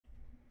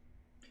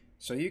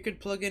So you could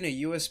plug in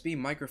a USB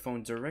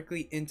microphone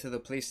directly into the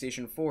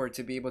PlayStation 4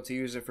 to be able to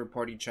use it for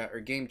party chat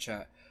or game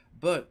chat.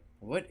 But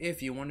what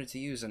if you wanted to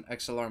use an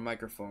XLR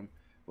microphone?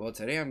 Well,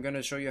 today I'm going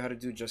to show you how to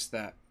do just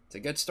that. To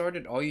get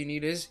started, all you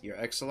need is your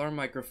XLR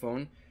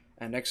microphone,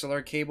 an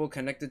XLR cable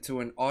connected to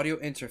an audio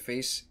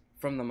interface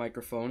from the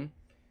microphone.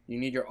 You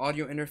need your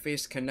audio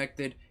interface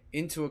connected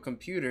into a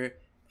computer,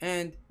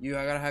 and you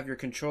gotta have your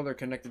controller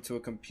connected to a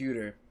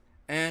computer.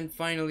 And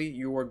finally,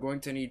 you are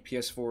going to need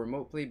PS4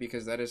 Remote Play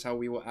because that is how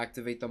we will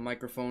activate the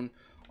microphone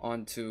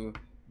onto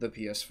the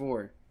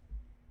PS4.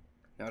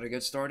 Now to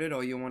get started,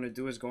 all you want to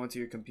do is go onto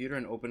your computer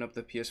and open up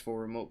the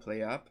PS4 Remote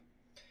Play app.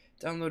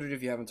 Download it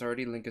if you haven't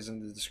already, link is in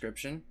the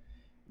description.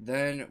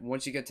 Then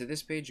once you get to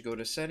this page, go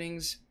to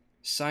settings,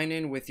 sign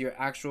in with your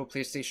actual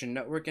PlayStation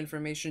Network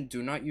information.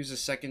 Do not use a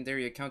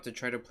secondary account to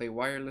try to play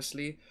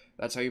wirelessly.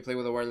 That's how you play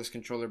with a wireless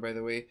controller, by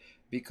the way,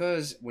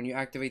 because when you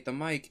activate the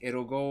mic,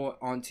 it'll go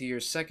onto your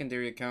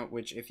secondary account,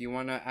 which if you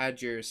want to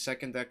add your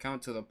second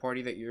account to the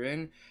party that you're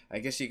in, I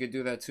guess you could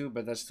do that too,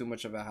 but that's too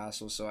much of a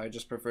hassle, so I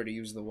just prefer to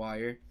use the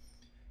wire.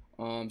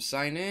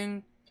 Sign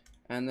in,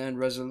 and then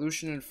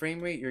resolution and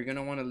frame rate, you're going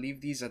to want to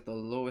leave these at the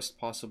lowest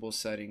possible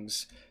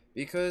settings,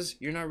 because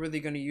you're not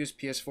really going to use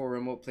PS4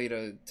 Remote Play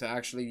to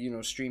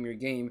actually, stream your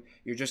game.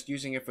 You're just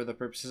using it for the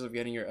purposes of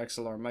getting your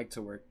XLR mic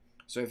to work.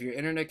 So if your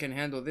internet can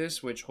handle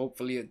this, which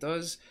hopefully it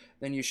does,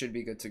 then you should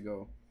be good to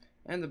go.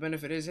 And the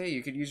benefit is, hey,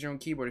 you could use your own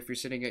keyboard if you're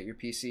sitting at your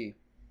PC.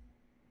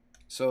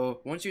 So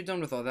once you're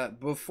done with all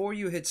that, before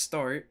you hit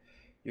start,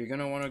 you're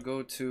going to want to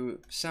go to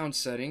sound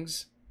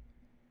settings.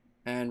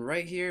 And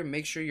right here,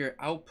 make sure your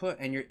output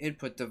and your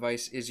input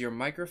device is your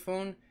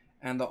microphone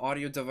and the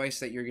audio device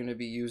that you're going to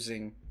be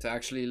using to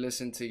actually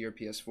listen to your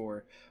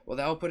PS4. Well,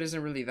 the output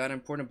isn't really that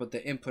important, but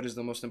the input is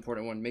the most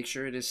important one. Make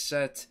sure it is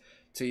set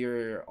to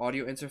your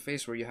audio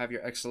interface where you have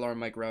your XLR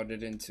mic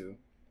routed into.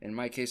 In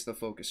my case, the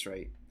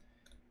Focusrite.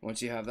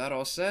 Once you have that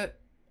all set,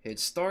 hit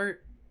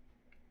start.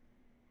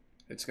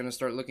 It's going to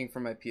start looking for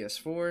my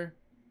PS4.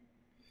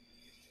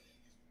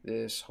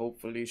 This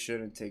hopefully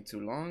shouldn't take too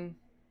long.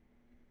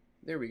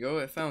 There we go,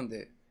 it found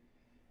it.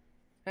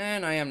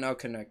 And I am now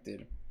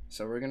connected.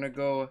 So we're going to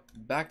go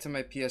back to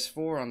my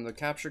PS4 on the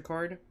capture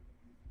card.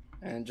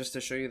 And just to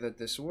show you that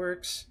this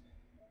works,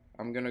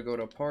 I'm going to go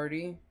to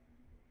party.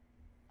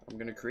 I'm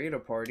going to create a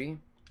party.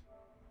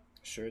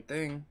 Sure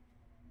thing.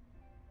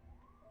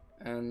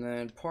 And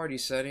then party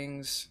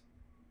settings.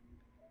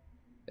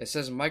 It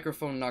says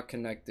microphone not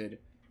connected.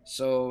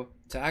 So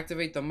to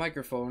activate the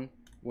microphone,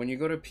 when you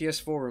go to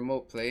PS4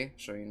 Remote Play,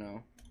 show you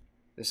now.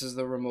 This is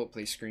the Remote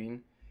Play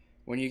screen.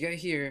 When you get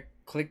here,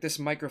 click this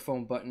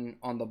microphone button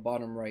on the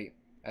bottom right.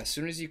 As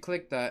soon as you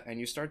click that and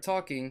you start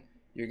talking,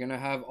 you're going to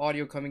have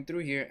audio coming through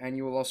here, and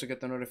you will also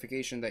get the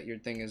notification that your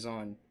thing is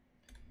on.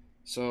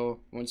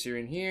 So once you're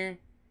in here,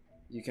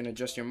 you can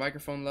adjust your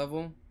microphone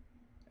level.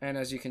 And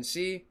as you can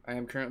see, I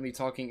am currently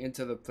talking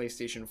into the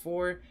PlayStation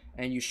 4,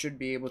 and you should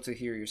be able to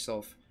hear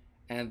yourself.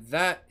 And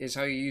that is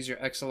how you use your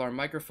XLR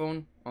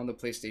microphone on the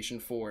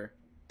PlayStation 4.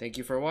 Thank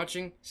you for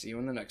watching. See you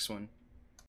in the next one.